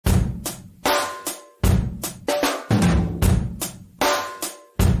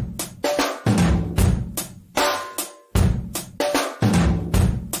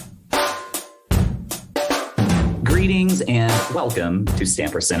Greetings and welcome to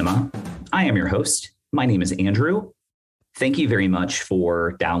Stamper Cinema. I am your host. My name is Andrew. Thank you very much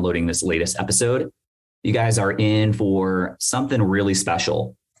for downloading this latest episode. You guys are in for something really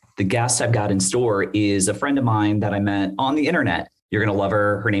special. The guest I've got in store is a friend of mine that I met on the internet. You're going to love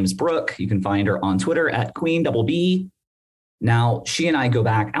her. Her name's Brooke. You can find her on Twitter at QueenBB. Now, she and I go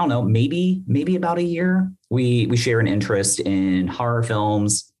back, I don't know, maybe about a year. We share an interest in horror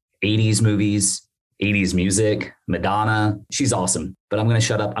films, 80s movies, 80s music, Madonna. She's awesome, but I'm going to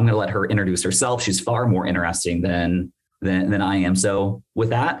shut up. I'm going to let her introduce herself. She's far more interesting than I am. So with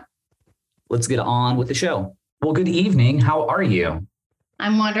that, let's get on with the show. Well, good evening. How are you?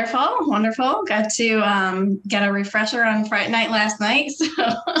 I'm wonderful. Got to get a refresher on Fright Night last night. So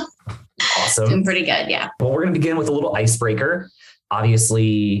awesome. Doing pretty good. Yeah. Well, we're going to begin with a little icebreaker.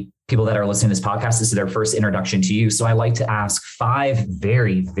 Obviously, people that are listening to this podcast, this is their first introduction to you. So I like to ask 5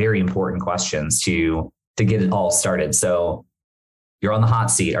 very, very important questions to get it all started. So you're on the hot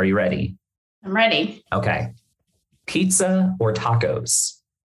seat. Are you ready? I'm ready. Okay. Pizza or tacos?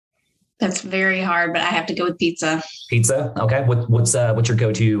 That's very hard, but I have to go with pizza. Pizza. Okay. What's your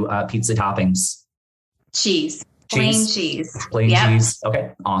go-to pizza toppings? Cheese. Plain cheese. Plain cheese.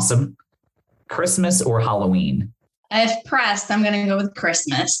 Okay. Awesome. Christmas or Halloween? If pressed, I'm going to go with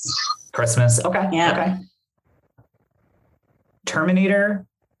Christmas. Christmas. Okay. Yeah. Okay. Terminator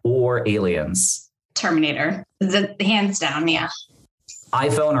or Aliens? Terminator. Hands down. Yeah.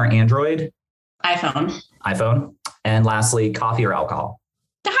 iPhone or Android? iPhone. And lastly, coffee or alcohol?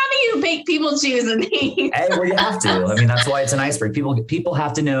 How do you make people choose a name? Hey, well, you have to. I mean, that's why it's an icebreaker. People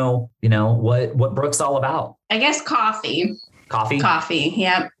have to know, what Brooke's all about. I guess coffee. Coffee?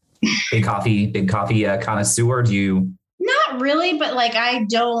 Yep. Big coffee connoisseur. Do you? Not really, but like I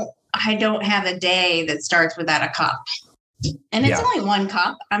don't have a day that starts without a cup. And it's only one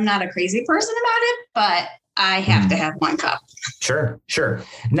cup. I'm not a crazy person about it, but I have to have one cup. Sure.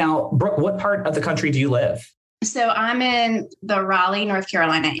 Now, Brooke, what part of the country do you live? So I'm in the Raleigh, North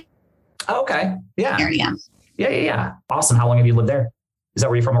Carolina okay. Yeah. area. Yeah. Awesome. How long have you lived there? Is that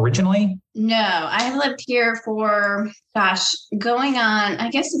where you're from originally? No, I have lived here for, going on, I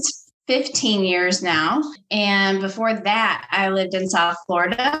guess it's 15 years now. And before that, I lived in South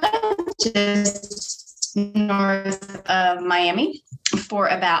Florida, just north of Miami, for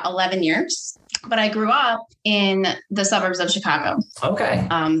about 11 years. But I grew up in the suburbs of Chicago. Okay.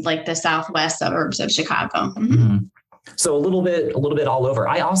 Like the southwest suburbs of Chicago. Mm-hmm. So a little bit all over.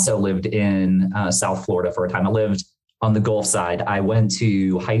 I also lived in South Florida for a time. I lived on the Gulf side. I went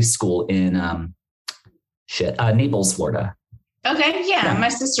to high school in Naples, Florida. Okay. Yeah. My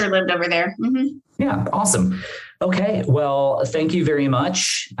sister lived over there. Mm-hmm. Yeah. Awesome. Okay. Well, thank you very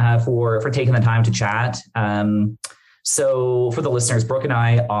much for taking the time to chat. So for the listeners, Brooke and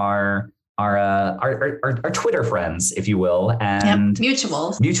I are Twitter friends, if you will, and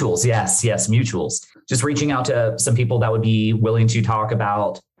mutuals. Yes. Mutuals. Just reaching out to some people that would be willing to talk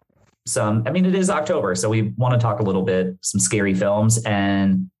about it is October, so we want to talk a little bit, some scary films,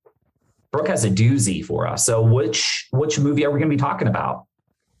 and Brooke has a doozy for us. So which movie are we going to be talking about?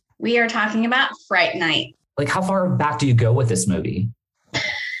 We are talking about Fright Night. Like, how far back do you go with this movie?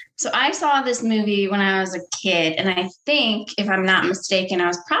 So I saw this movie when I was a kid, and I think, if I'm not mistaken, I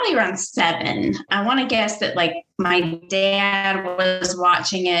was probably around 7. I want to guess that like my dad was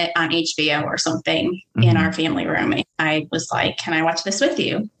watching it on HBO or something in our family room. I was like, "Can I watch this with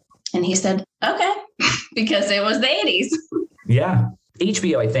you?" And he said, "Okay," because it was the 80s. Yeah.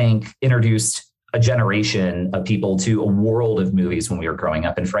 HBO, I think, introduced a generation of people to a world of movies when we were growing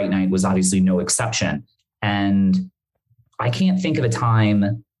up, and Fright Night was obviously no exception. And I can't think of a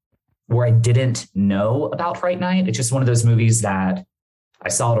time where I didn't know about Fright Night. It's just one of those movies that I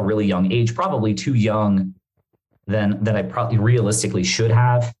saw at a really young age, probably too young than I probably realistically should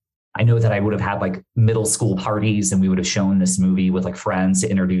have. I know that I would have had like middle school parties and we would have shown this movie with like friends to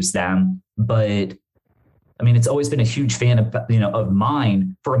introduce them. But I mean, it's always been a huge fan of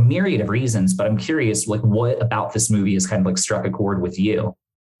mine for a myriad of reasons, but I'm curious, like, what about this movie has kind of like struck a chord with you?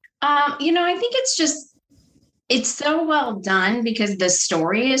 I think it's so well done because the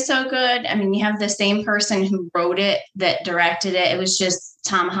story is so good. I mean, you have the same person who wrote it that directed it. It was just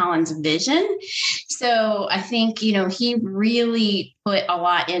Tom Holland's vision. So I think, he really put a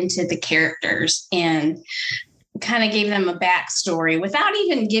lot into the characters and kind of gave them a backstory without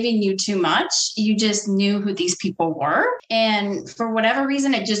even giving you too much. You just knew who these people were. And for whatever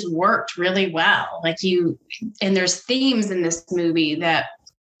reason, it just worked really well. And there's themes in this movie that,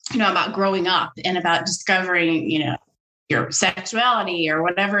 about growing up and about discovering, your sexuality or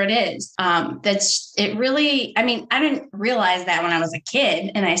whatever it is. I didn't realize that when I was a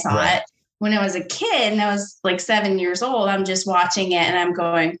kid and I saw it, when I was a kid and I was like 7 years old, I'm just watching it and I'm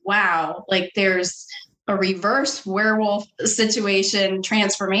going, wow, like there's a reverse werewolf situation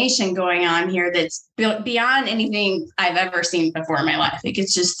transformation going on here that's beyond anything I've ever seen before in my life. Like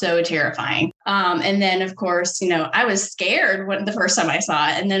it's just so terrifying. And then of course, you know, I was scared when the first time I saw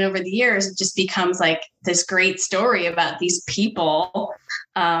it. And then over the years, it just becomes like this great story about these people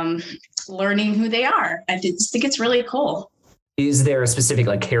learning who they are. I just think it's really cool. Is there a specific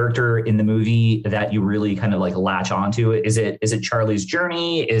like character in the movie that you really kind of like latch onto? Is it Charlie's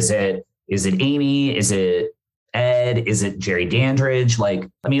journey? Is it Amy? Is it Ed? Is it Jerry Dandridge? Like,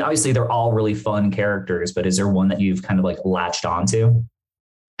 I mean, obviously they're all really fun characters, but is there one that you've kind of like latched onto?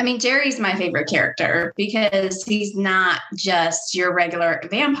 I mean, Jerry's my favorite character because he's not just your regular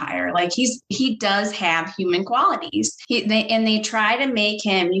vampire. Like he does have human qualities. They try to make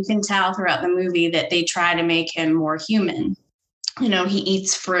him, you can tell throughout the movie that they try to make him more human. You know, he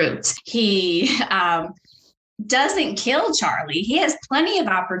eats fruits. He doesn't kill Charlie. He has plenty of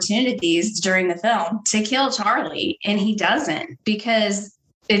opportunities during the film to kill Charlie, and he doesn't because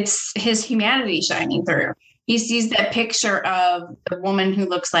it's his humanity shining through. He sees that picture of the woman who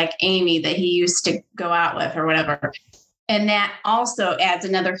looks like Amy that he used to go out with or whatever. And that also adds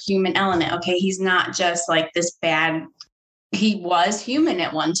another human element. Okay, he's not just like this bad. He was human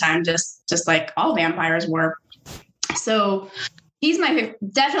at one time, just like all vampires were. So he's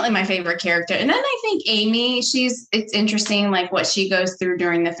definitely my favorite character. And then I think Amy, it's interesting, like what she goes through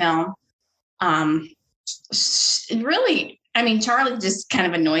during the film. Really, I mean, Charlie just kind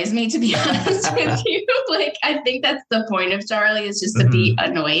of annoys me, to be honest with you. Like, I think that's the point of Charlie, is just to be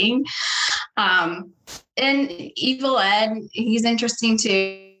annoying. And Evil Ed, he's interesting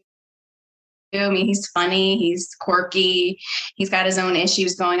too. I mean, he's funny, he's quirky, he's got his own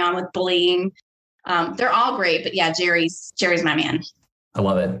issues going on with bullying. They're all great, but yeah, Jerry's my man. I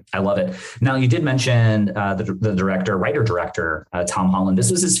love it. Now, you did mention the writer-director, Tom Holland.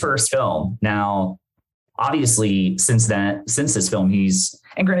 This was his first film. Now, obviously, since this film,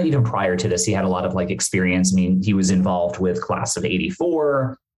 and granted, even prior to this, he had a lot of like experience. I mean, he was involved with Class of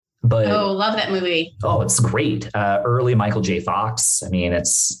 '84. But love that movie. Oh, it's great. Early Michael J. Fox. I mean,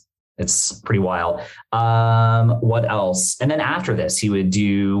 it's pretty wild. What else? And then after this, he would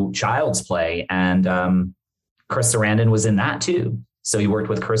do Child's Play, and Chris Sarandon was in that too. So he worked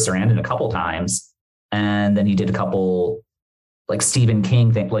with Chris Sarandon a couple times, and then he did a couple like Stephen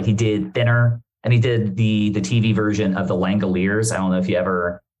King thing. Like he did Thinner, and he did the TV version of The Langoliers. I don't know if you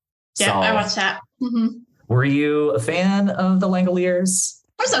ever saw. Yeah, I watched that. Mm-hmm. Were you a fan of The Langoliers?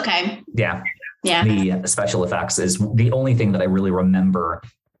 It was okay. Yeah. Yeah. The special effects is the only thing that I really remember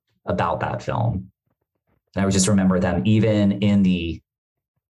about that film. And I would just remember them even in the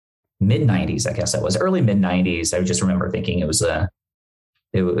mid 90s, I guess that was early mid 90s. I would just remember thinking it was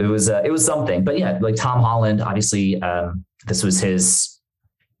something. But yeah, like Tom Holland, obviously, this was his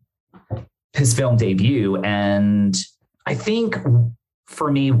film debut. And I think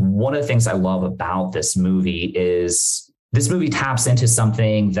for me, one of the things I love about this movie is this movie taps into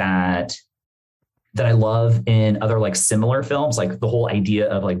something that I love in other like similar films, like the whole idea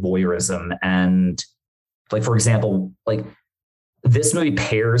of like voyeurism. And like, for example, like this movie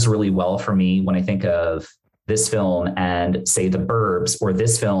pairs really well for me when I think of this film and say The Burbs, or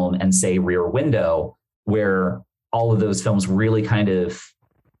this film and say Rear Window, where all of those films really kind of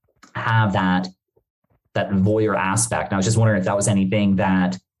have that voyeur aspect. And I was just wondering if that was anything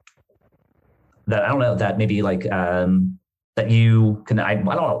that I don't know, that maybe like, that you can, I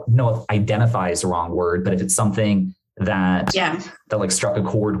don't know if identify is the wrong word, but if it's something that like struck a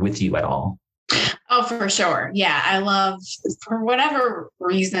chord with you at all. Oh, for sure. Yeah. I love, for whatever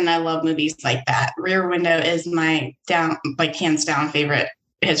reason, I love movies like that. Rear Window is my hands down favorite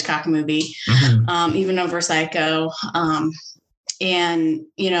Hitchcock movie, even over Psycho. And,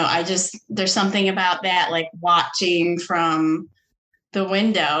 you know, there's something about that, like watching from the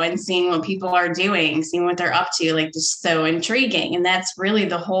window and seeing what people are doing, seeing what they're up to, like just so intriguing. And that's really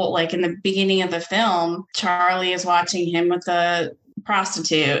the whole, like in the beginning of the film, Charlie is watching him with a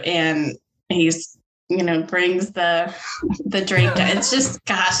prostitute, and he's, you know, brings the drink. It's just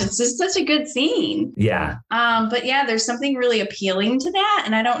such a good scene. Yeah. But yeah, there's something really appealing to that.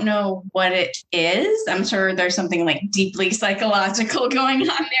 And I don't know what it is. I'm sure there's something like deeply psychological going on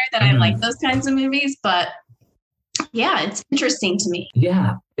there that I like those kinds of movies, but yeah, it's interesting to me.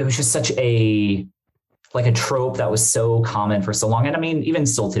 Yeah. It was just such a trope that was so common for so long. And I mean, even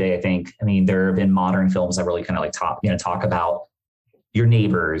still today, I mean, there have been modern films that really kind of like talk about your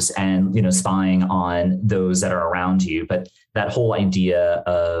neighbors and, you know, spying on those that are around you. But that whole idea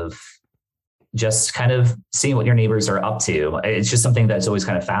of just kind of seeing what your neighbors are up to. It's just something that's always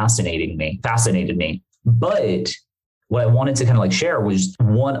kind of fascinated me. But what I wanted to kind of like share was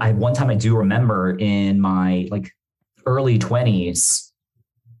one time I do remember in my like early 20s,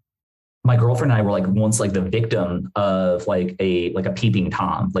 my girlfriend and I were like once like the victim of like a peeping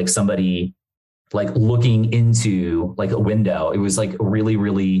Tom, like somebody like looking into like a window. It was like a really,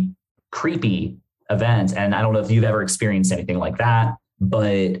 really creepy event. And I don't know if you've ever experienced anything like that,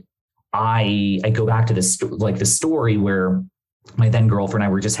 but I go back to this, like the story where my then girlfriend and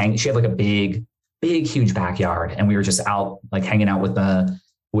I were just hanging. She had like a big, huge backyard, and we were just out like hanging out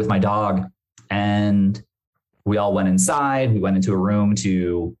with my dog, and we all went inside. We went into a room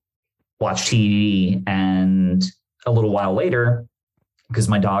to watch TV, and a little while later, because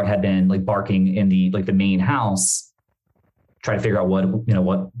my dog had been like barking in the main house, try to figure out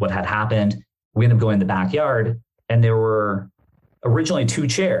what had happened. We ended up going in the backyard, and there were originally 2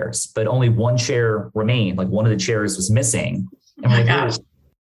 chairs, but only 1 chair remained. Like one of the chairs was missing. And we're like,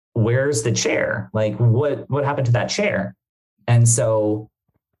 where's the chair? Like what happened to that chair? And so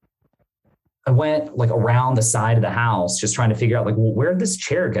I went like around the side of the house, just trying to figure out like, well, where'd this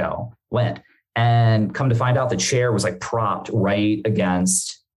chair went? And come to find out the chair was like propped right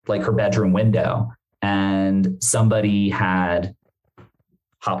against like her bedroom window. And somebody had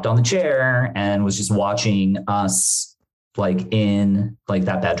hopped on the chair and was just watching us like in like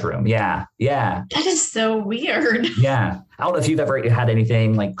that bedroom. Yeah. That is so weird. Yeah. I don't know if you've ever had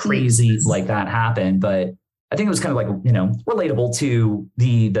anything like crazy like that happen, but I think it was kind of like, relatable to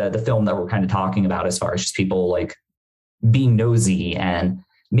the film that we're kind of talking about, as far as just people like being nosy and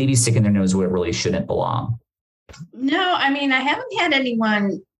maybe sticking their nose where it really shouldn't belong. No, I mean, I haven't had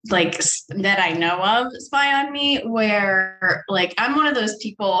anyone like that I know of spy on me, where like I'm one of those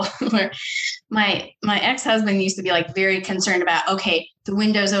people where my ex-husband used to be like very concerned about, okay, the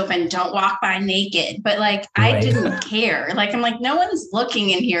window's open, don't walk by naked. But like, right. I didn't care. Like, I'm like, no one's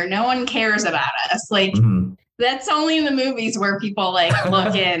looking in here. No one cares about us. Like, that's only in the movies where people like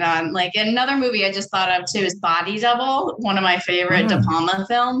look in on. Like, another movie I just thought of too is Body Double, one of my favorite De Palma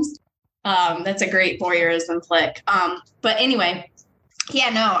films. That's a great voyeurism flick. But anyway, yeah,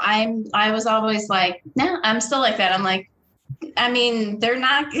 no, I was always like, no, I'm still like that. I'm like, I mean, they're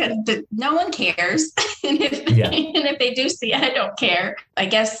not good. No one cares. And if they do see it, I don't care. I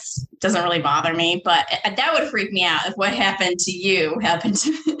guess it doesn't really bother me, but that would freak me out if what happened to you happened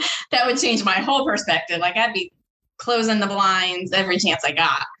to me. That would change my whole perspective. Like, I'd be closing the blinds every chance I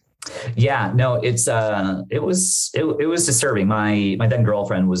got. Yeah, no, it was disturbing. My then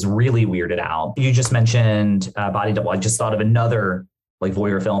girlfriend was really weirded out. You just mentioned Body Double. I just thought of another like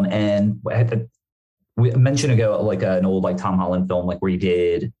voyeur film, and we mentioned ago like an old like Tom Holland film, like where he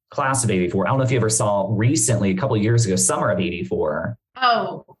did Class of '84. I don't know if you ever saw recently, a couple of years ago, Summer of '84.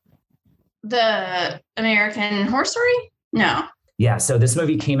 Oh, the American Horror Story? No. Yeah, so this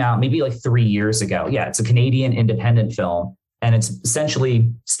movie came out maybe like 3 years ago. Yeah, it's a Canadian independent film, and it's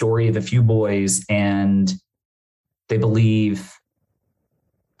essentially story of a few boys, and they believe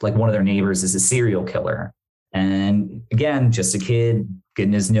like one of their neighbors is a serial killer. And again, just a kid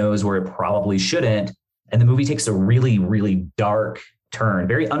getting his nose where it probably shouldn't. And the movie takes a really, really dark turn,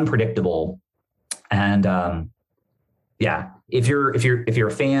 very unpredictable. And if you're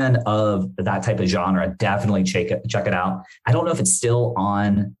a fan of that type of genre, definitely check it out. I don't know if it's still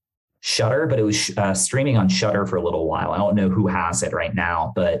on Shudder, but it was streaming on Shudder for a little while. I don't know who has it right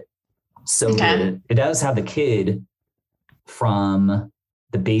now, but good. It does have the kid from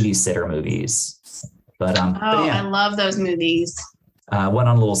the Babysitter movies. But yeah. I love those movies. Went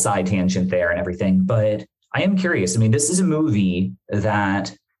on a little side tangent there and everything, but I am curious. I mean, this is a movie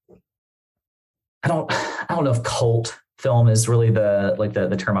that I don't know if cult film is really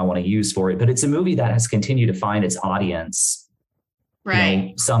the term I want to use for it, but it's a movie that has continued to find its audience,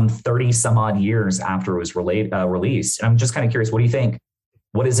 right? Some 30 some odd years after it was released. And I'm just kind of curious, what do you think?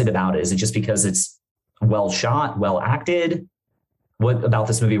 What is it about it? Is it just because it's well shot, well acted? What about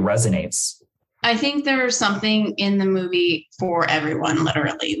this movie resonates? I think there's something in the movie for everyone,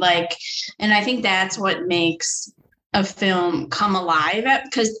 literally. And I think that's what makes a film come alive.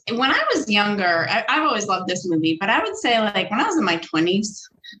 Because when I was younger, I've always loved this movie, but I would say like when I was in my 20s,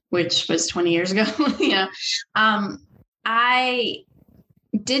 which was 20 years ago, I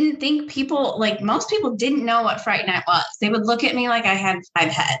didn't think most people didn't know what Fright Night was. They would look at me like I had 5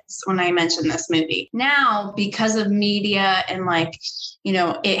 heads when I mentioned this movie. Now, because of media and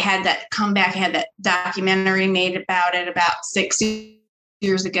it had that comeback, it had that documentary made about it about 6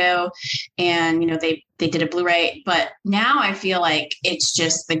 years ago, and they did a Blu-ray, but now I feel like it's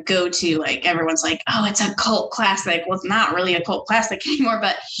just the go-to. Like everyone's like, oh, it's a cult classic. Well, it's not really a cult classic anymore,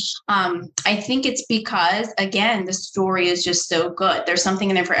 but I think it's because, again, the story is just so good. There's something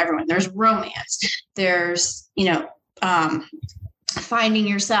in there for everyone. There's romance. There's finding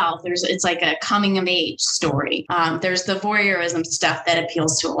yourself. It's like a coming of age story. There's the voyeurism stuff that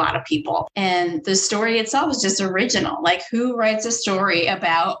appeals to a lot of people. And the story itself is just original. Like, who writes a story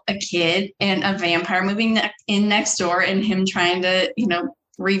about a kid and a vampire moving in next door and him trying to,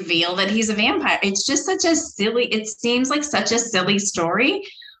 reveal that he's a vampire? It's just it seems like such a silly story,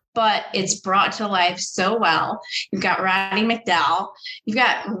 but it's brought to life so well. You've got Roddy McDowall. You've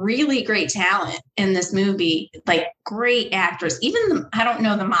got really great talent in this movie, like great actors. Even I don't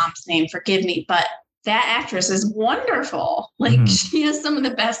know the mom's name, forgive me, but that actress is wonderful. Like she has some of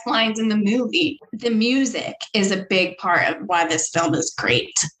the best lines in the movie. The music is a big part of why this film is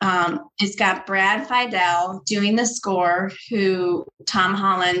great. It's got Brad Fiedel doing the score, who Tom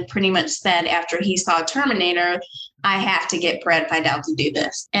Holland pretty much said after he saw Terminator, I have to get Brad Fiedel to do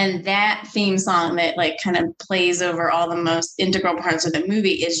this. And that theme song that like kind of plays over all the most integral parts of the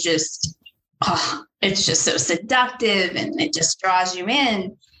movie is just, it's just so seductive and it just draws you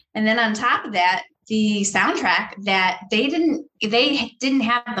in. And then on top of that, the soundtrack that they didn't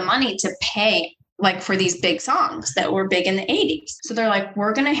have the money to pay like for these big songs that were big in the 80s. So they're like,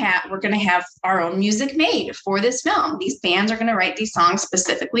 we're going to have our own music made for this film. These bands are going to write these songs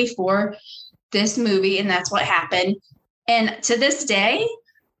specifically for this movie. And that's what happened. And to this day,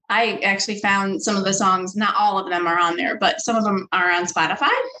 I actually found some of the songs, not all of them are on there, but some of them are on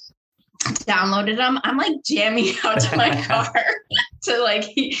Spotify. Downloaded them. I'm like jamming out to my car to like,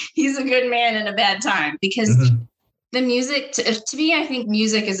 he's a good man in a bad time, because the music to me, I think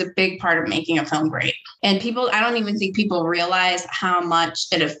music is a big part of making a film great. And I don't even think people realize how much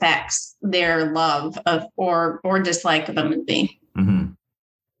it affects their love of or dislike of a movie. Mm-hmm.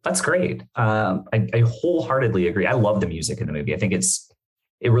 That's great. I wholeheartedly agree. I love the music in the movie. I think it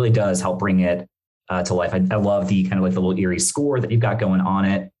really does help bring it to life. I love the kind of like the little eerie score that you've got going on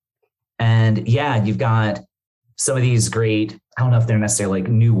it. And yeah, you've got some of these great, I don't know if they're necessarily like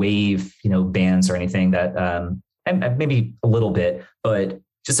new wave, bands or anything that, and maybe a little bit, but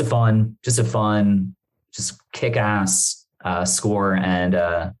just a fun, just kick-ass score and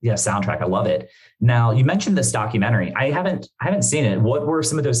soundtrack. I love it. Now, you mentioned this documentary. I haven't seen it. What were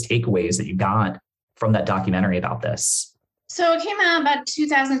some of those takeaways that you got from that documentary about this? So it came out about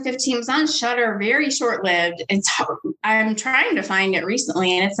 2015. It was on Shudder, very short-lived. I'm trying to find it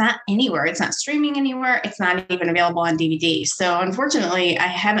recently, and it's not anywhere. It's not streaming anywhere. It's not even available on DVD. So unfortunately, I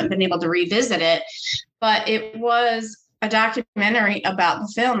haven't been able to revisit it. But it was a documentary about the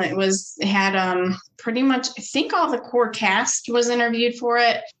film. It had pretty much, I think all the core cast was interviewed for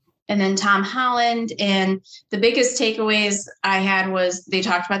it. And then Tom Holland. And the biggest takeaways I had was they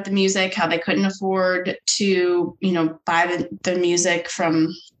talked about the music, how they couldn't afford to, buy the music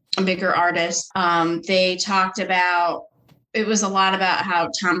from a bigger artist. They talked about, it was a lot about how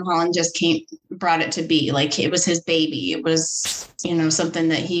Tom Holland just brought it to be. Like it was his baby. It was, something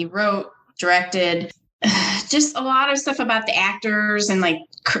that he wrote, directed. Just a lot of stuff about the actors, and like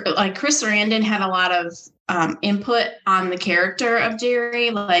Chris Sarandon had a lot of input on the character of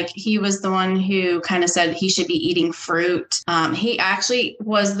Jerry. Like he was the one who kind of said he should be eating fruit. He actually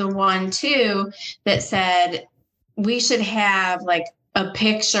was the one too that said we should have like a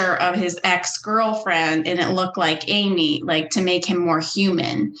picture of his ex-girlfriend and it looked like Amy, like to make him more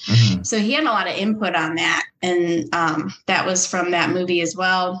human. Mm-hmm. So he had a lot of input on that. And that was from that movie as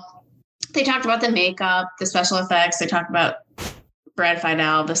well. They talked about the makeup, the special effects. They talked about Brad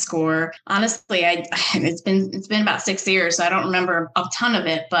Fiedel, the score. Honestly, it's been about 6 years, so I don't remember a ton of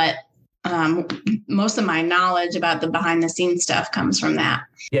it, but most of my knowledge about the behind the scenes stuff comes from that.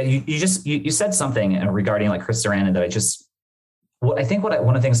 Yeah, you said something regarding like Chris Sarandon that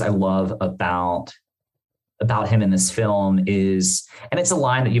one of the things I love about him in this film is, and it's a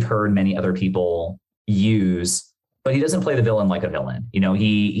line that you've heard many other people use, but he doesn't play the villain like a villain.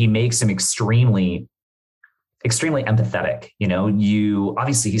 He makes him extremely empathetic.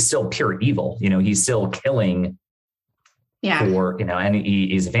 Obviously he's still pure evil. He's still killing for, and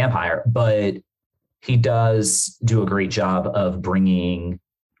he's a vampire, but he does do a great job of bringing,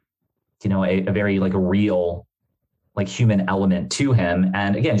 a very like a real, like human element to him.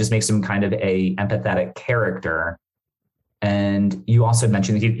 And again, just makes him kind of a empathetic character. And you also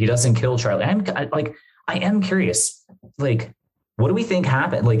mentioned he doesn't kill Charlie. I am curious, like, what do we think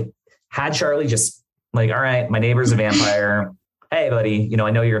happened? Like, had Charlie just like, all right, my neighbor's a vampire. Hey, buddy,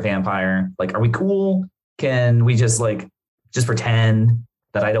 I know you're a vampire. Like, are we cool? Can we just pretend?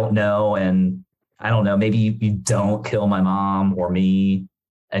 that I don't know. And I don't know, maybe you don't kill my mom or me,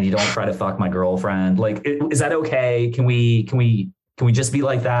 and you don't try to fuck my girlfriend. Like, is that okay? Can we just be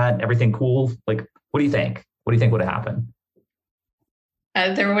like that? Everything cool? Like, what do you think? What do you think would have happened?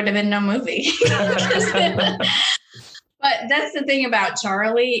 There would have been no movie. But that's the thing about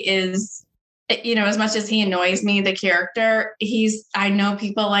Charlie is, you know, as much as he annoys me, the character, I know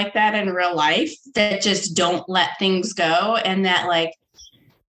people like that in real life that just don't let things go. And that, like,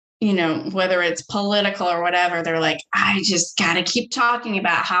 you know, whether it's political or whatever, they're like, I just got to keep talking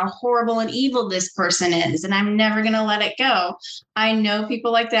about how horrible and evil this person is, and I'm never going to let it go. I know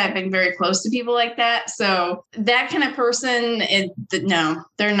people like that. I've been very close to people like that. So that kind of person, no,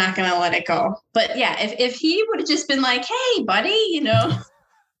 they're not going to let it go. But yeah, if he would have just been like, hey, buddy, you know,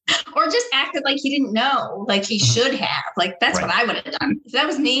 or just acted like he didn't know, like he should have, like, that's right. What I would have done. If that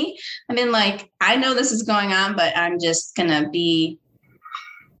was me, I mean, like, I know this is going on, but I'm just going to be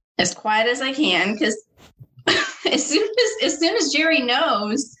as quiet as I can, because as soon as Jerry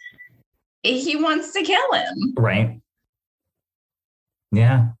knows, he wants to kill him. Right.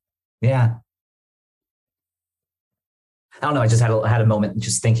 Yeah. Yeah. I don't know. I just had a moment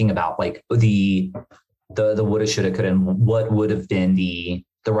just thinking about, like, the woulda, shoulda, coulda, and what would have been the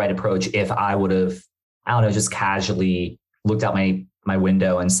right approach if I would have, I don't know, just casually looked out my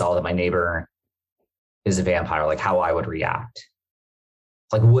window and saw that my neighbor is a vampire, like how I would react.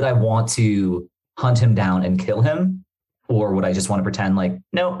 Like, would I want to hunt him down and kill him? Or would I just want to pretend like,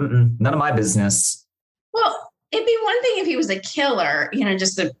 no, none of my business? Well, it'd be one thing if he was a killer, you know,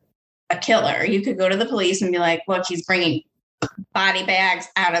 just a killer. You could go to the police and be like, look, he's bringing body bags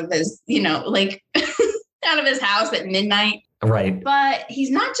out of his, you know, like out of his house at midnight. Right. But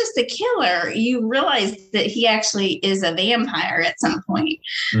he's not just a killer. You realize that he actually is a vampire at some point.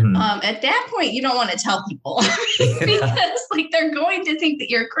 Mm-hmm. At that point, you don't want to tell people because, like, they're going to think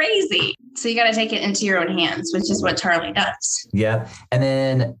that you're crazy. So you got to take it into your own hands, which is what Charlie does. Yeah. And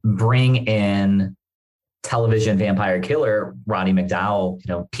then bring in television vampire killer Roddy McDowall,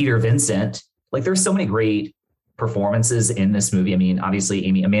 you know, Peter Vincent. Like, there's so many great performances in this movie. I mean, obviously,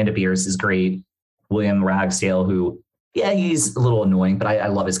 Amanda Beers is great. William Ragsdale, who, yeah, he's a little annoying, but I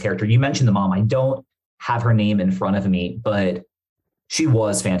love his character. You mentioned the mom. I don't have her name in front of me, but she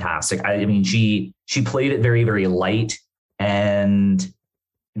was fantastic. I mean, she played it very, very light and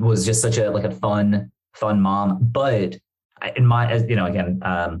was just such a fun mom. But in my, you know, again,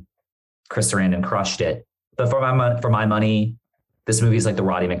 Chris Sarandon crushed it. But for my money, this movie is like the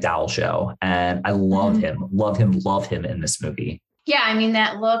Roddy McDowall show, and I love him in this movie. Yeah, I mean,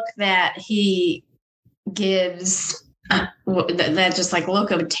 that look that he gives, that just like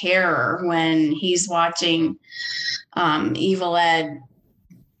look of terror when he's watching Evil Ed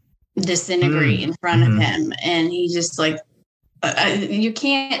disintegrate in front of him, and he just like you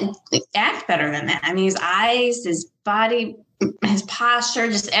can't act better than that. I mean, his eyes, his body, his posture,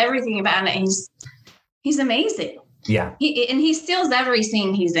 just everything about it. He's amazing. Yeah. He steals every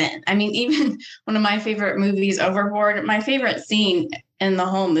scene he's in. I mean, even one of my favorite movies, Overboard, my favorite scene in the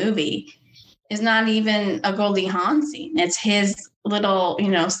whole movie is not even a Goldie Hawn scene. It's his little, you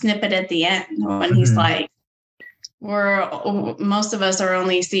know, snippet at the end when he's like, most of us are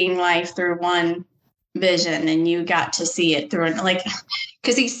only seeing life through one vision, and you got to see it through, like,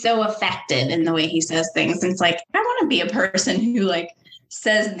 because he's so affected in the way he says things. And it's like, I want to be a person who, like,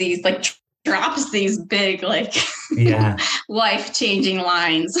 says these, like, drops these big, like, life-changing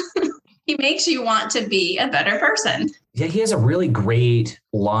lines. He makes you want to be a better person. Yeah, he has a really great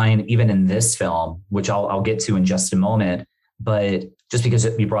line even in this film, which I'll get to in just a moment. But just because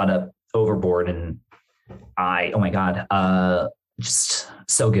you brought up Overboard, and oh my God, just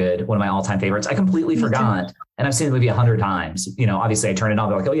so good. One of my all-time favorites. I completely forgot. And I've seen the movie 100 times. You know, obviously I turned it on,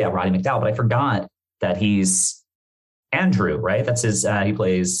 they're like, oh yeah, Roddy McDowall. But I forgot that he's Andrew, right? That's his, he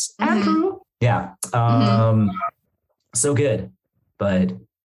plays Andrew. Yeah. So good. But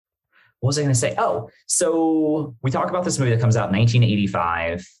what was I going to say? Oh, so we talk about this movie that comes out in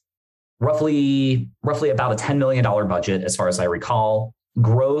 1985, roughly about a $10 million budget, as far as I recall,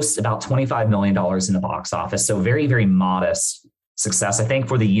 grossed about $25 million in the box office. So very, very modest success. I think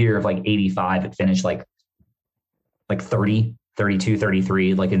for the year of like 85, it finished like 30, 32,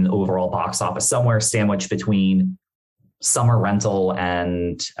 33, like in the overall box office, somewhere sandwiched between Summer Rental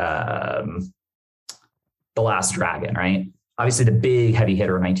and The Last Dragon, right? Obviously, the big heavy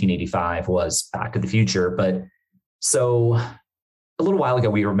hitter in 1985 was Back to the Future. But so a little while ago,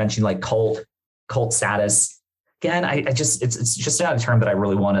 we were mentioning like cult status. Again, it's just not a term that I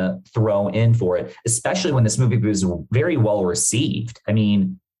really want to throw in for it, especially when this movie was very well received. I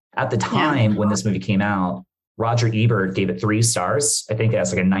mean, at the time when this movie came out, Roger Ebert gave it 3 stars. I think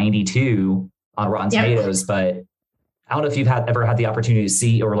that's like a 92 on Rotten Tomatoes, but I don't know if you've ever had the opportunity to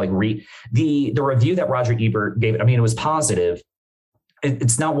see or like read the review that Roger Ebert gave it. I mean, it was positive.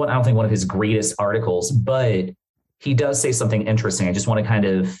 It's not I don't think one of his greatest articles, but he does say something interesting. I just want to kind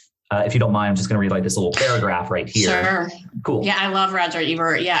of, if you don't mind, I'm just going to read like this little paragraph right here. Sure. Cool. Yeah, I love Roger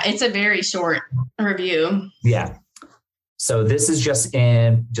Ebert. Yeah, it's a very short review. Yeah. So this is just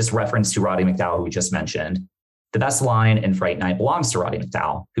reference to Roddy McDowall, who we just mentioned. The best line in Fright Night belongs to Roddy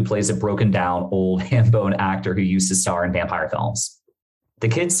McDowall, who plays a broken down old ham-bone actor who used to star in vampire films. The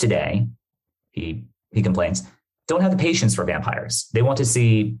kids today, he complains, don't have the patience for vampires. They want to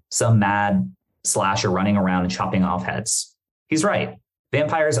see some mad slasher running around and chopping off heads. He's right.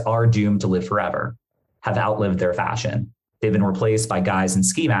 Vampires are doomed to live forever, have outlived their fashion. They've been replaced by guys in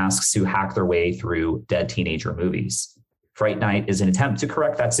ski masks who hack their way through dead teenager movies. Fright Night is an attempt to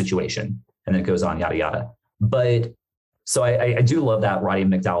correct that situation. And then it goes on, yada, yada. But so I do love that Roddy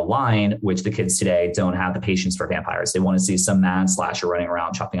McDowall line, which the kids today don't have the patience for vampires. They want to see some mad slasher running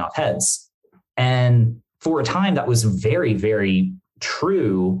around chopping off heads. And for a time, that was very, very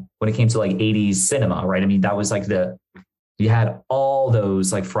true when it came to like 80s cinema, right? I mean, that was like you had all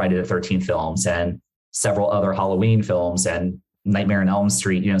those like Friday the 13th films and several other Halloween films and Nightmare on Elm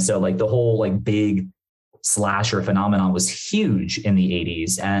Street, so like the whole like big slasher phenomenon was huge in the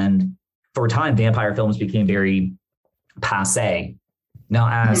 80s. And for a time, vampire films became very passé. Now,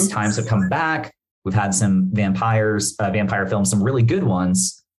 as times have come back, we've had some vampire films, some really good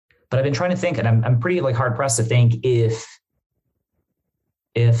ones. But I've been trying to think, and I'm pretty like hard pressed to think if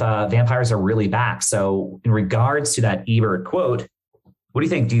vampires are really back. So in regards to that Ebert quote, what do you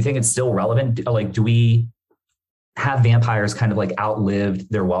think? Do you think it's still relevant? Like, do we have vampires kind of like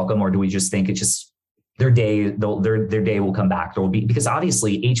outlived their welcome, or do we just think it's just their day will come back? There will be, because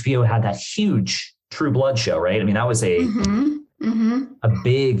obviously HBO had that huge True Blood show, right? I mean, that was a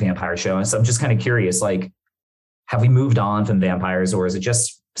big vampire show. And so I'm just kind of curious, like, have we moved on from vampires, or is it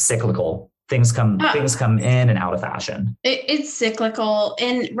just cyclical? Things come in and out of fashion. It's cyclical.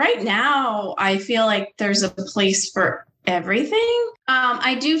 And right now I feel like there's a place for everything.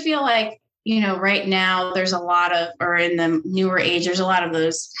 I do feel like, right now there's a lot of, or in the newer age, there's a lot of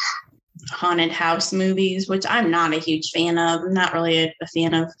those haunted house movies, which I'm not a huge fan of. I'm not really a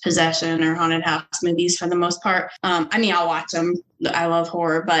fan of possession or haunted house movies for the most part. I'll watch them. I love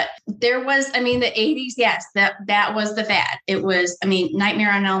horror, but there was, the 80s, yes, that was the fad. It was,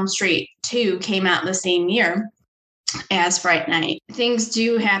 Nightmare on Elm Street 2 came out the same year as Fright Night. Things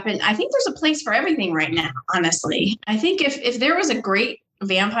do happen. I think there's a place for everything right now, honestly. I think if there was a great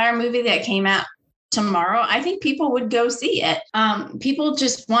vampire movie that came out tomorrow, I think people would go see it. People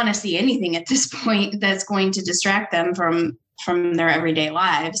just want to see anything at this point that's going to distract them from their everyday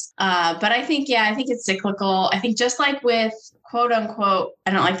lives. But I think it's cyclical. I think just like with quote unquote,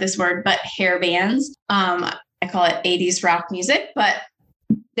 I don't like this word, but hair bands. I call it 80s rock music, but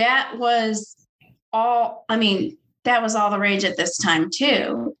that was all the rage at this time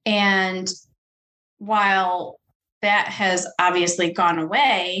too. And while that has obviously gone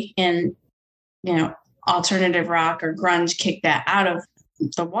away and alternative rock or grunge kicked that out of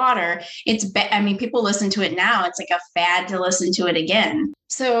the water, people listen to it now. It's like a fad to listen to it again.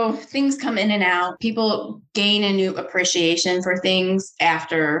 So things come in and out. People gain a new appreciation for things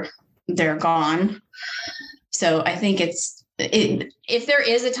after they're gone. So I think if there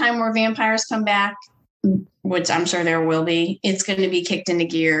is a time where vampires come back, which I'm sure there will be, it's going to be kicked into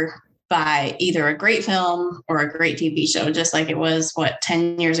gear by either a great film or a great TV show, just like it was,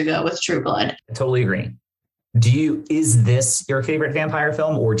 10 years ago with True Blood. I totally agree. Is this your favorite vampire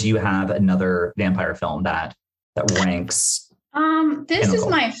film, or do you have another vampire film that ranks? This is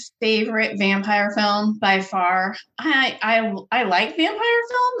my favorite vampire film by far. I like vampire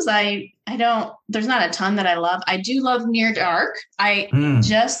films. There's not a ton that I love. I do love Near Dark. I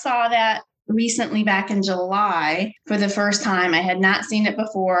just saw that recently back in July for the first time. I had not seen it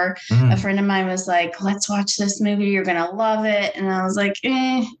before. A friend of mine was like, let's watch this movie. You're going to love it. And I was like,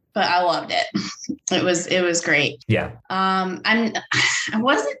 but I loved it. It was great. Yeah. I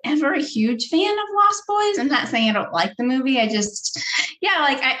wasn't ever a huge fan of Lost Boys. I'm not saying I don't like the movie. I just,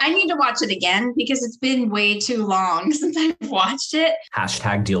 I need to watch it again because it's been way too long since I've watched it.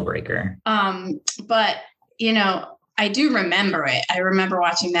 # deal breaker. But I do remember it. I remember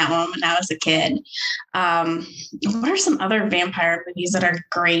watching that one when I was a kid. What are some other vampire movies that are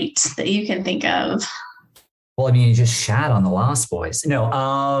great that you can think of? Well, you just shat on the Lost Boys. No,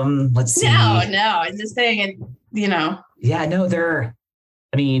 let's see. No, I'm just saying it, Yeah, no,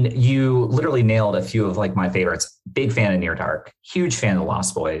 you literally nailed a few of my favorites. Big fan of Near Dark, huge fan of the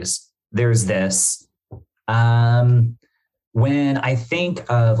Lost Boys. There's this, When I think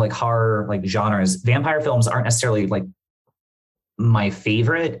of like horror, like genres, vampire films aren't necessarily like my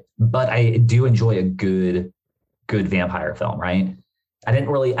favorite, but I do enjoy a good vampire film, right?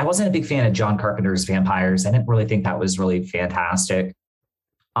 I wasn't a big fan of John Carpenter's vampires. I didn't really think that was really fantastic.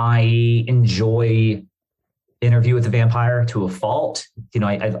 I enjoy Interview with the Vampire to a fault. You know,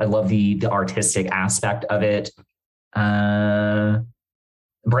 I love the artistic aspect of it. Bram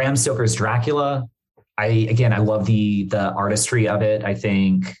Stoker's Dracula. I love the artistry of it. I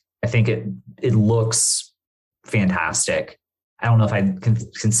think it looks fantastic. I don't know if I'd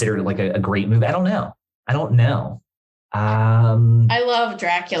consider it like a great movie. I don't know. I love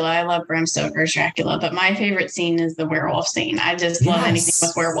Dracula. I love Bram Stoker's Dracula, but my favorite scene is the werewolf scene. I just love anything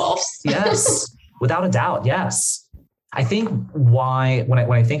with werewolves. Yes, without a doubt. Yes. I think when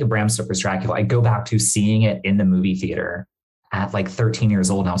I think of Bram Stoker's Dracula, I go back to seeing it in the movie theater at like 13 years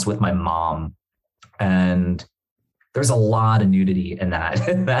old. And I was with my mom, and there's a lot of nudity in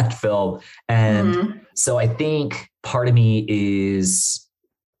that film. And so I think part of me is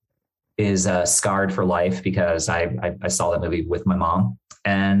scarred for life because I saw that movie with my mom.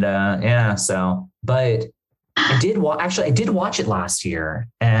 And but I did watch it last year.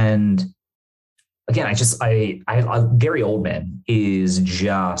 And again, Gary Oldman is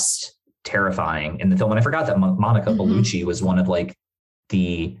just terrifying in the film. And I forgot that Monica Bellucci was one of like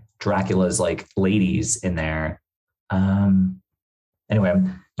the Dracula's like ladies in there. Anyway,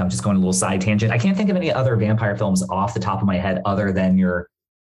 I'm just going a little side tangent. I can't think of any other vampire films off the top of my head other than your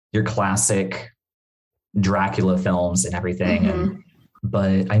classic Dracula films and everything.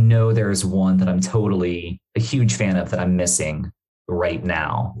 But I know there's one that I'm totally a huge fan of that I'm missing right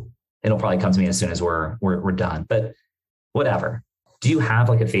now. It'll probably come to me as soon as we're done, but whatever. Do you have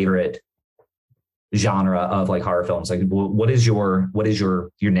like a favorite genre of like horror films? Like what is your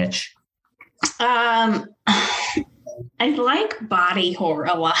niche? I like body horror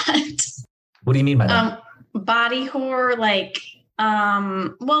a lot. What do you mean by that? Body horror, like,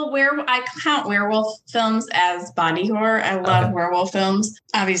 I count werewolf films as body horror. I love werewolf films.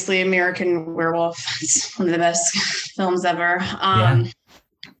 Obviously, American Werewolf is one of the best films ever. And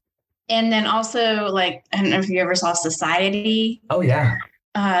then also, like, I don't know if you ever saw Society. Oh, yeah.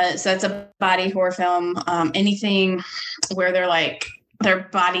 So that's a body horror film. Anything where they're like, their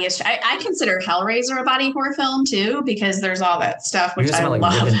body is, I consider Hellraiser a body horror film too, because there's all that stuff, which I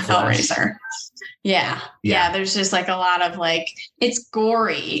love Hellraiser. Yeah. There's just like a lot of like, it's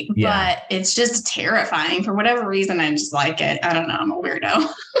gory, but it's just terrifying for whatever reason. I just like it. I don't know. I'm a weirdo.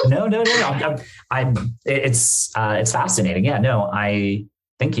 No. It's fascinating. Yeah, no,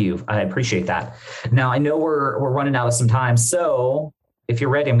 thank you. I appreciate that. Now I know we're running out of some time. So if you're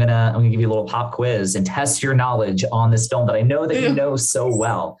ready, I'm gonna give you a little pop quiz and test your knowledge on this film that I know that you know so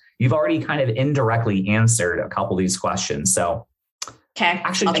well. You've already kind of indirectly answered a couple of these questions. So, okay,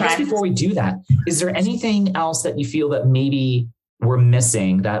 actually, I guess before we do that, is there anything else that you feel that maybe we're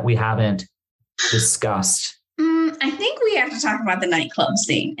missing that we haven't discussed? I think we have to talk about the nightclub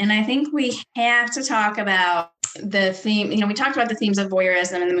scene, and I think we have to talk about the theme. You know, we talked about the themes of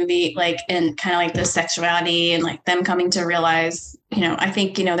voyeurism in the movie, like, and kind of like the sexuality and like them coming to realize, you know, I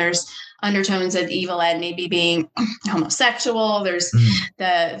think, you know, there's undertones of Evil Ed maybe being homosexual. There's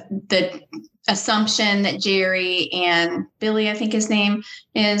the assumption that Jerry and Billy, I think his name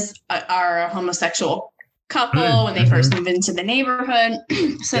is, are a homosexual couple when they first move into the neighborhood.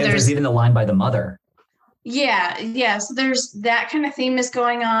 So there's even the line by the mother. Yeah. So there's that kind of theme is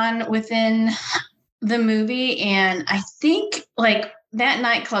going on within the movie. And I think like that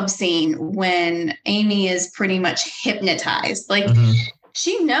nightclub scene when Amy is pretty much hypnotized, like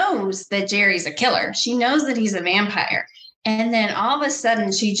she knows that Jerry's a killer. She knows that he's a vampire. And then all of a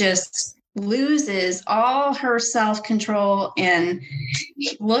sudden she just loses all her self-control and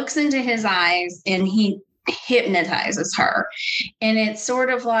looks into his eyes and he hypnotizes her. And it's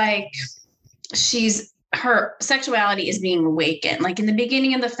sort of like her sexuality is being awakened. Like in the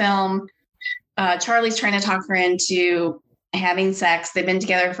beginning of the film, Charlie's trying to talk her into having sex. They've been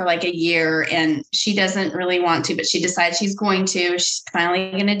together for like a year and she doesn't really want to, but she decides she's going to. She's finally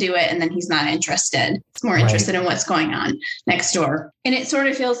going to do it. And then he's not interested. He's more interested in what's going on next door. And it sort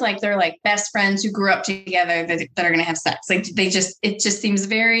of feels like they're like best friends who grew up together that are going to have sex. Like it just seems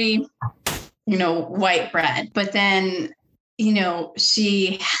very, you know, white bread. But then, you know,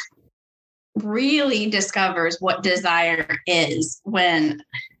 she really discovers what desire is when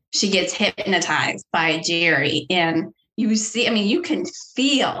she gets hypnotized by Jerry. And you see, I mean, you can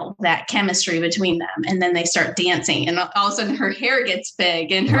feel that chemistry between them. And then they start dancing and all of a sudden her hair gets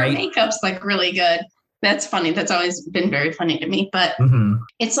big and her makeup's like really good. That's funny. That's always been very funny to me. But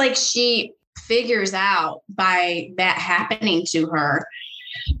it's like she figures out by that happening to her.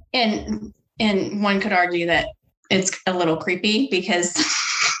 And one could argue that it's a little creepy because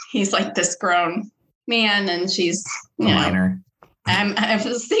he's like this grown man and she's a minor. I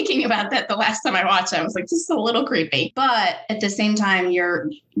was thinking about that the last time I watched it. I was like, this is a little creepy. But at the same time,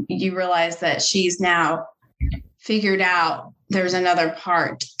 you realize that she's now figured out there's another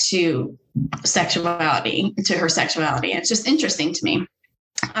part to her sexuality. It's just interesting to me.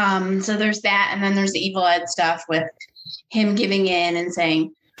 So there's that. And then there's the Evil Ed stuff with him giving in and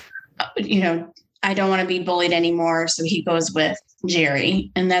saying, I don't want to be bullied anymore. So he goes with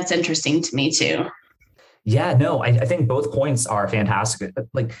Jerry. And that's interesting to me too. Yeah, no, I think both points are fantastic.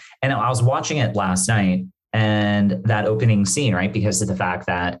 And I was watching it last night and that opening scene, right? Because of the fact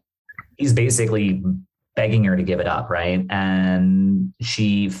that he's basically begging her to give it up, right? And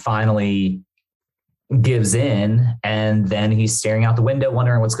she finally gives in and then he's staring out the window,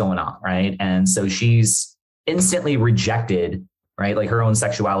 wondering what's going on, right? And so she's instantly rejected, right? Like her own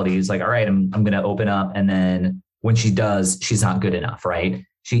sexuality is like, all right, I'm going to open up. And then when she does, she's not good enough, right?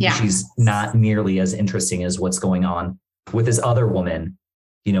 She's not nearly as interesting as what's going on with this other woman,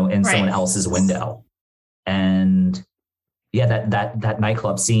 in someone else's window. And that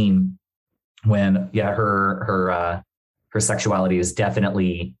nightclub scene when, her sexuality is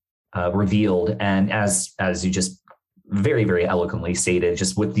definitely revealed. And as you just very, very eloquently stated,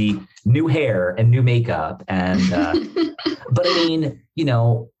 just with the new hair and new makeup. And, but I mean,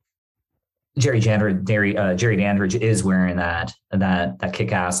 Jerry Dandridge is wearing that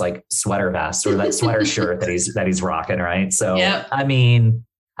kick-ass like sweater vest or that sweater shirt that he's rocking, right? So yep. I mean,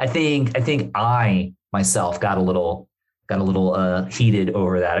 I think I myself got a little heated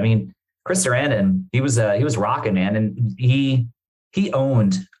over that. I mean, Chris Sarandon, he was rocking, man, and he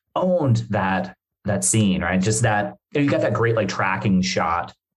owned that scene, right? Just that you got that great like tracking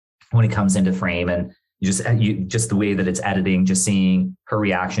shot when he comes into frame and just the way that it's editing, just seeing her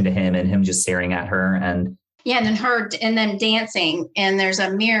reaction to him and him just staring at her and then dancing, and there's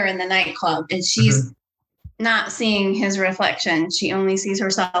a mirror in the nightclub and she's not seeing his reflection. She only sees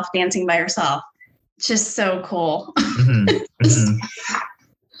herself dancing by herself. Just so cool.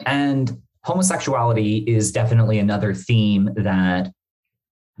 And homosexuality is definitely another theme that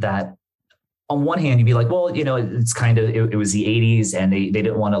on one hand, you'd be like, well, it's kind of, it was the 80s and they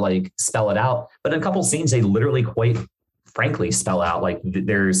didn't want to like spell it out. But in a couple of scenes, they literally quite frankly spell out like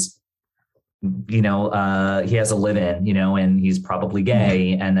there's, he has a live-in, and he's probably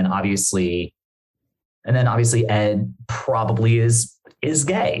gay. And then obviously Ed probably is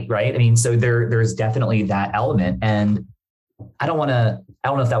gay. Right. I mean, so there's definitely that element. And I don't know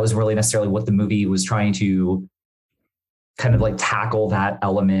if that was really necessarily what the movie was trying to kind of like tackle that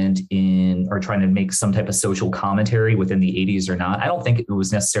element in, or trying to make some type of social commentary within the 80s or not. I don't think it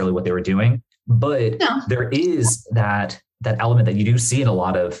was necessarily what they were doing, but there is that element that you do see in a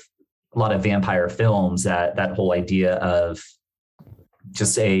lot of vampire films, that whole idea of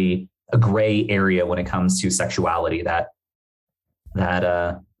just a gray area when it comes to sexuality that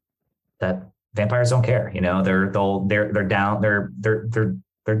vampires don't care, they're down, they're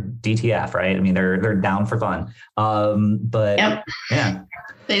DTF, right? I mean, they're down for fun. But yep. Yeah,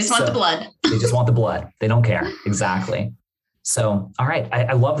 they just want the blood. They just want the blood. They don't care. Exactly. So, all right.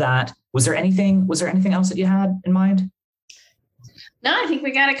 I love that. Was there anything else that you had in mind? No, I think we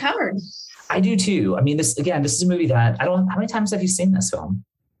got it covered. I do too. I mean, this is a movie that how many times have you seen this film?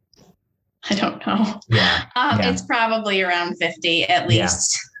 I don't know. Yeah. It's probably around 50 at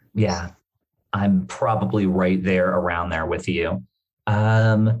least. Yeah. I'm probably right there around there with you.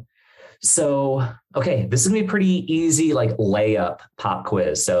 So, okay, this is gonna be pretty easy, like layup pop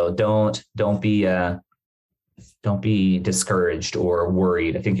quiz. So don't be discouraged or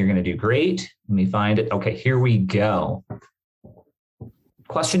worried. I think you're going to do great. Let me find it. Okay, here we go.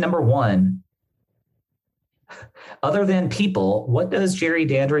 Question number 1. Other than people, what does Jerry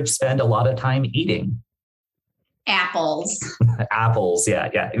Dandridge spend a lot of time eating? Apples. Apples.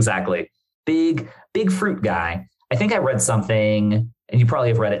 Yeah, exactly. Big fruit guy. I think I read something, and you probably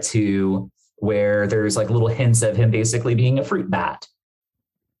have read it too, where there's like little hints of him basically being a fruit bat.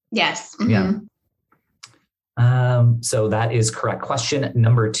 Yes. Mm-hmm. Yeah. So that is correct. Question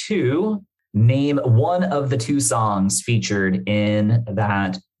number 2. Name one of the 2 songs featured in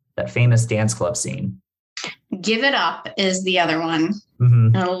that famous dance club scene. Give It Up is the other one.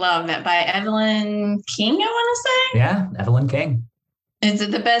 Mm-hmm. I love it, by Evelyn King, I want to say. Yeah, Evelyn King. It's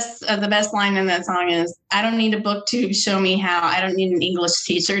the best line in that song is, I don't need a book to show me how. I don't need an English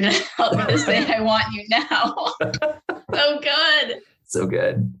teacher to help me to say I want you now. So good. So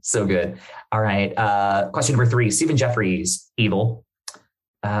good. So good. All right. Question number 3, Stephen Jeffries, Evil.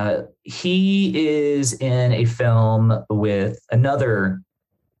 He is in a film with another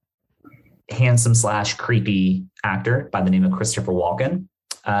handsome / creepy actor by the name of Christopher Walken,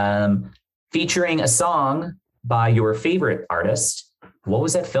 featuring a song by your favorite artist. What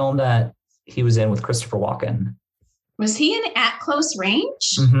was that film that he was in with Christopher Walken? Was he in At Close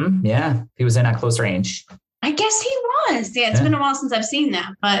Range? Mm-hmm. Yeah, he was in At Close Range. I guess he was. Yeah, it's been a while since I've seen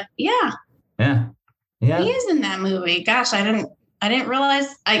that, but yeah. Yeah. Yeah. He is in that movie. Gosh, I didn't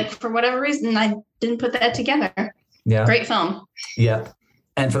realize, for whatever reason, I didn't put that together. Yeah. Great film. Yep.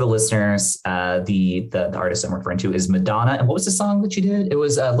 And for the listeners, the artist I'm referring to is Madonna. And what was the song that you did? It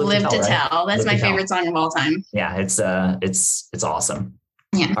was Live to Tell. Right? That's my favorite song of all time. Yeah, it's awesome.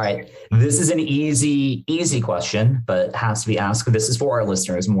 Yeah. All right. This is an easy question, but has to be asked. This is for our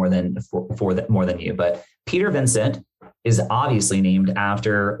listeners more than more than you. But Peter Vincent is obviously named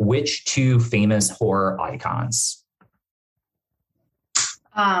after which two famous horror icons?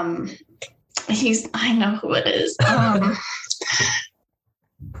 I know who it is.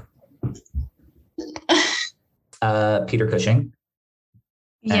 Peter Cushing.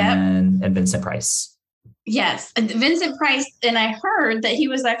 Yep. And Vincent Price. Yes. Vincent Price. And I heard that he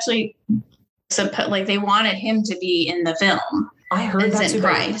was actually they wanted him to be in the film. I heard Vincent that too.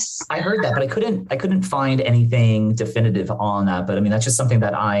 Price. I heard that, but I couldn't find anything definitive on that. But I mean, that's just something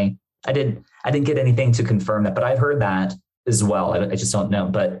that I didn't get anything to confirm that, but I've heard that as well. I just don't know,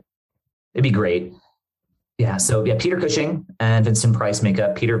 but it'd be great. Yeah. So yeah, Peter Cushing and Vincent Price make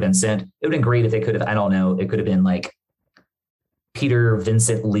up Peter Vincent. It would have been great if they could have, I don't know, it could have been like Peter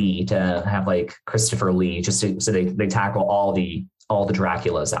Vincent Lee to have like Christopher Lee, just so they tackle all the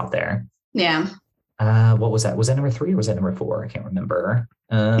Draculas out there. Yeah. What was that? Was that number 3 or was that number 4? I can't remember.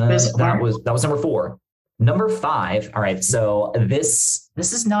 That was number 4. Number 5. All right. So this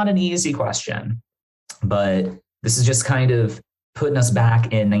is not an easy question, but this is just kind of putting us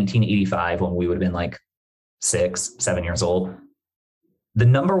back in 1985 when we would have been like 6, 7 years old. The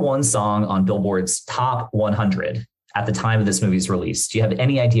number 1 song on Billboard's Top 100 at the time of this movie's release. Do you have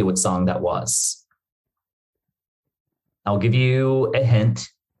any idea what song that was? I'll give you a hint.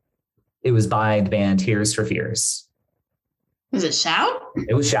 It was by the band Tears for Fears. Was it Shout?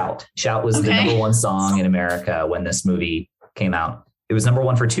 It was Shout. Shout was the number 1 song in America when this movie came out. It was number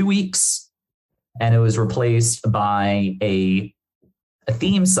 1 for 2 weeks, and it was replaced by a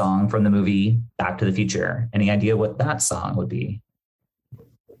theme song from the movie Back to the Future. Any idea what that song would be?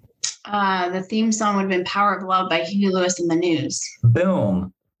 The theme song would have been Power of Love by Huey Lewis and the News.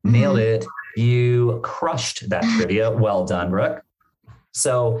 Boom. Nailed it. You crushed that trivia. Well done, Brooke.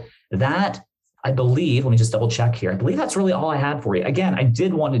 So that, I believe, let me just double check here. I believe that's really all I had for you. Again, I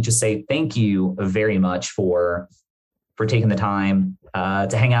did want to just say thank you very much for taking the time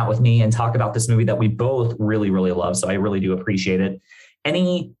to hang out with me and talk about this movie that we both really, really love. So I really do appreciate it.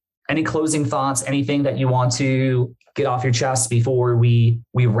 Any closing thoughts, anything that you want to get off your chest before we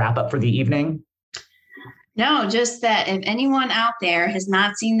wrap up for the evening? No, just that if anyone out there has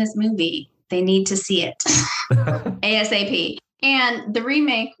not seen this movie, they need to see it ASAP. And the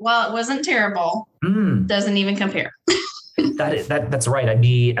remake, while it wasn't terrible, doesn't even compare. That's right. I'd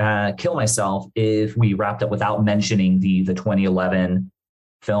be kill myself if we wrapped up without mentioning the 2011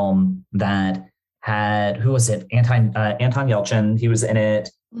 film that had, who was it? Anton Yelchin. He was in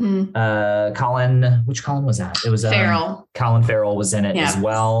it. Colin, which Colin was that? It was Farrell. Colin Farrell was in it as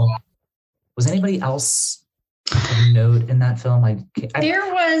well. Was anybody else of note in that film?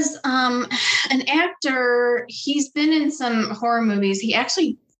 There was an actor. He's been in some horror movies. He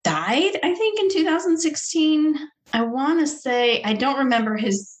actually died, I think, in 2016. I want to say, I don't remember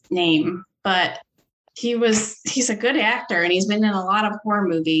his name, but he's a good actor and he's been in a lot of horror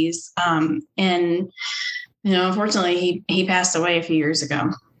movies. And unfortunately he passed away a few years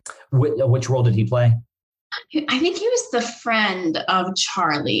ago. Which role did he play? I think he was the friend of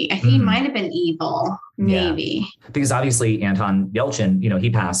Charlie. I think he might have been evil, maybe. Yeah. Because obviously Anton Yelchin, he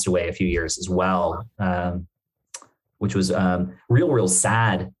passed away a few years as well, which was real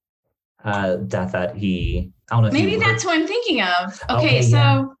sad death that he, I don't know if maybe that's what I'm thinking of. Okay,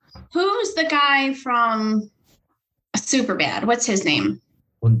 so who's the guy from Superbad? What's his name?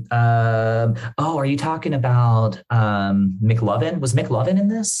 Are you talking about McLovin? Was McLovin in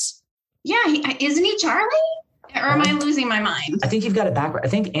this? Yeah, isn't he Charlie? Or am I losing my mind? I think you've got it backwards. I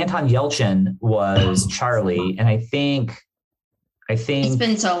think Anton Yelchin was Charlie, and I think it's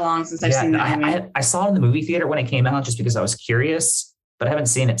been so long since I've seen that movie. I saw it in the movie theater when it came out, just because I was curious, but I haven't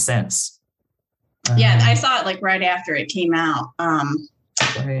seen it since. Yeah, I saw it right after it came out.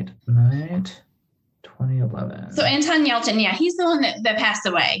 Fright Night 2011. So Anton Yelchin, he's the one that passed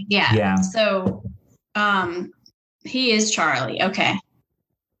away. Yeah. So he is Charlie. Okay.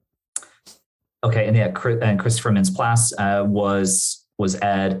 Okay, and and Christopher Mintz-Plasse was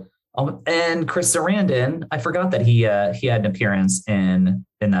Ed. And Chris Sarandon, I forgot that he had an appearance in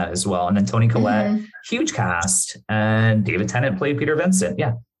that as well. And then Toni Collette, huge cast, and David Tennant played Peter Vincent.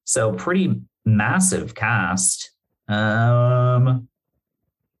 Yeah, so pretty massive cast. But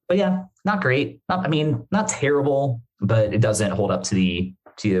yeah, not great. Not terrible, but it doesn't hold up to the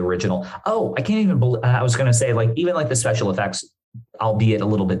original. Oh, I can't even believe, I was going to say, like, even like the special effects, albeit a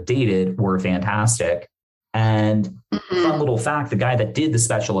little bit dated, were fantastic. And fun little fact, the guy that did the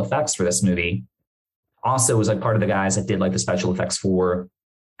special effects for this movie also was like part of the guys that did like the special effects for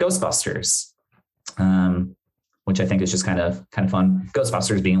Ghostbusters, which I think is just kind of fun.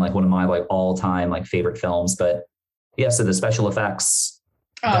 Ghostbusters being like one of my like all time like favorite films. But yeah, so the special effects.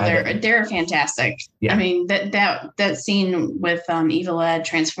 Oh, they're fantastic. Yeah. I mean, that scene with Evil Ed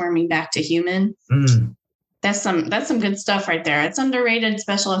transforming back to human. That's some good stuff right there. It's underrated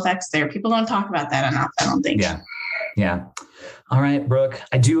special effects there. People don't talk about that enough, I don't think. Yeah. All right, Brooke,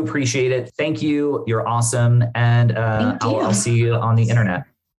 I do appreciate it. Thank you. You're awesome. And I'll see you on the internet.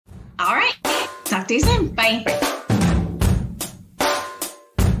 All right. Talk to you soon. Bye.